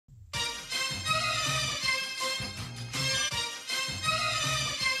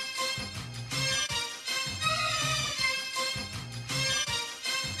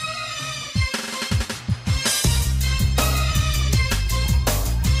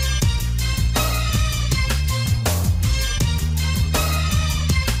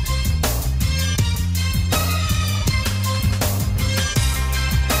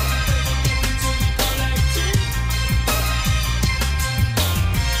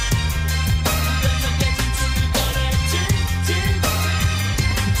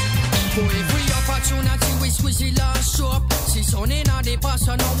the past,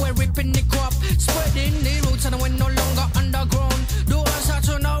 so now we're ripping the crop, spreading the roots, and we're no longer underground. Doors are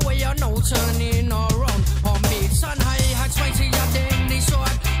turned away, you're now turning around. On beats and hi-hats, mightier than the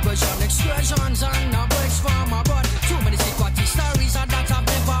sword. Version excursions and the breaks from abroad. Too many secret stories that have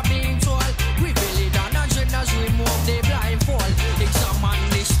never been told. Reveal it on agendas, remove the blindfold. Examine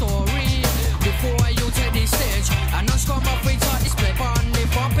the story before you take the stage. And not scrum up with a display on the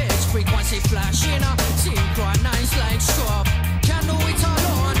front page. Frequency flashing, synchronized like strobe. Can't do it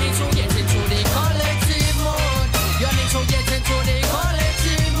alone, need to get into the collective mode. You need to get into the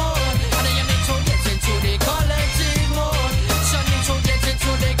collective mode. And then you need to get into the collective mode. So you need to get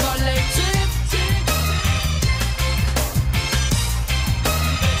into the collective.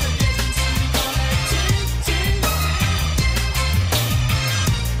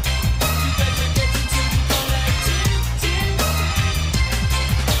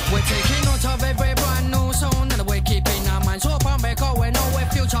 We're taking note of every brand new sound, and we're keeping our minds open because we know we're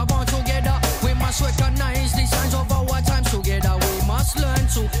future born together. We must recognize the signs of our times together. We must learn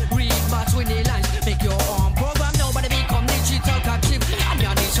to read between the lines. Make your own program, nobody become digital captive. And you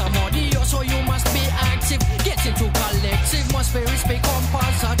need some audio, so you must be active. Get into collective, my spirits become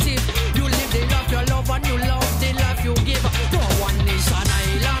positive. You live the life you love and you love the life you give. No one is an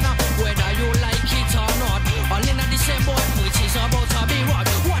island, whether you like it or not. All in the same boat, which is about to be what?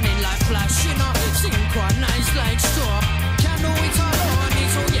 One in life flashing, synchronized like strobe. Can't do it alone, need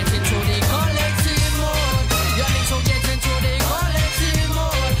to get into the collective mode. You need to get into the collective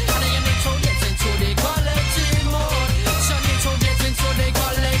mode. And then you need to get into the collective mode. So you need to get into the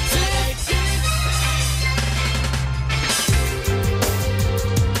collective.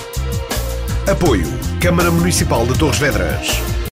 Apoio Câmara Municipal de Torres Vedras.